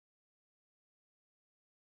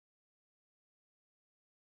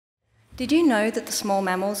Did you know that the small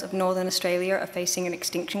mammals of northern Australia are facing an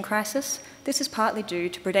extinction crisis? This is partly due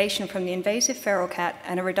to predation from the invasive feral cat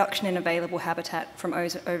and a reduction in available habitat from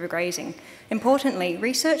overgrazing. Importantly,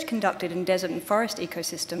 research conducted in desert and forest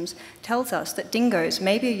ecosystems tells us that dingoes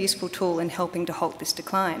may be a useful tool in helping to halt this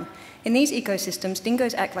decline. In these ecosystems,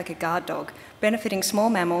 dingoes act like a guard dog, benefiting small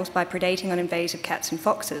mammals by predating on invasive cats and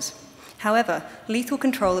foxes. However, lethal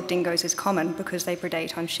control of dingoes is common because they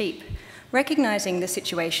predate on sheep. Recognising the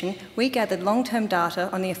situation, we gathered long-term data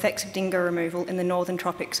on the effects of dingo removal in the northern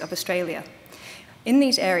tropics of Australia. In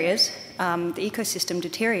these areas, the ecosystem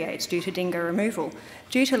deteriorates due to dingo removal.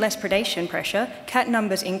 Due to less predation pressure, cat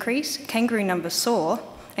numbers increase, kangaroo numbers soar,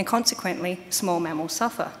 and consequently, small mammals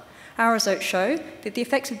suffer. Our results show that the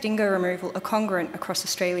effects of dingo removal are congruent across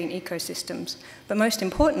Australian ecosystems, but most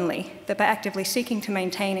importantly, that by actively seeking to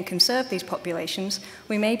maintain and conserve these populations,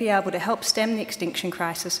 we may be able to help stem the extinction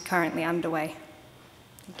crisis currently underway.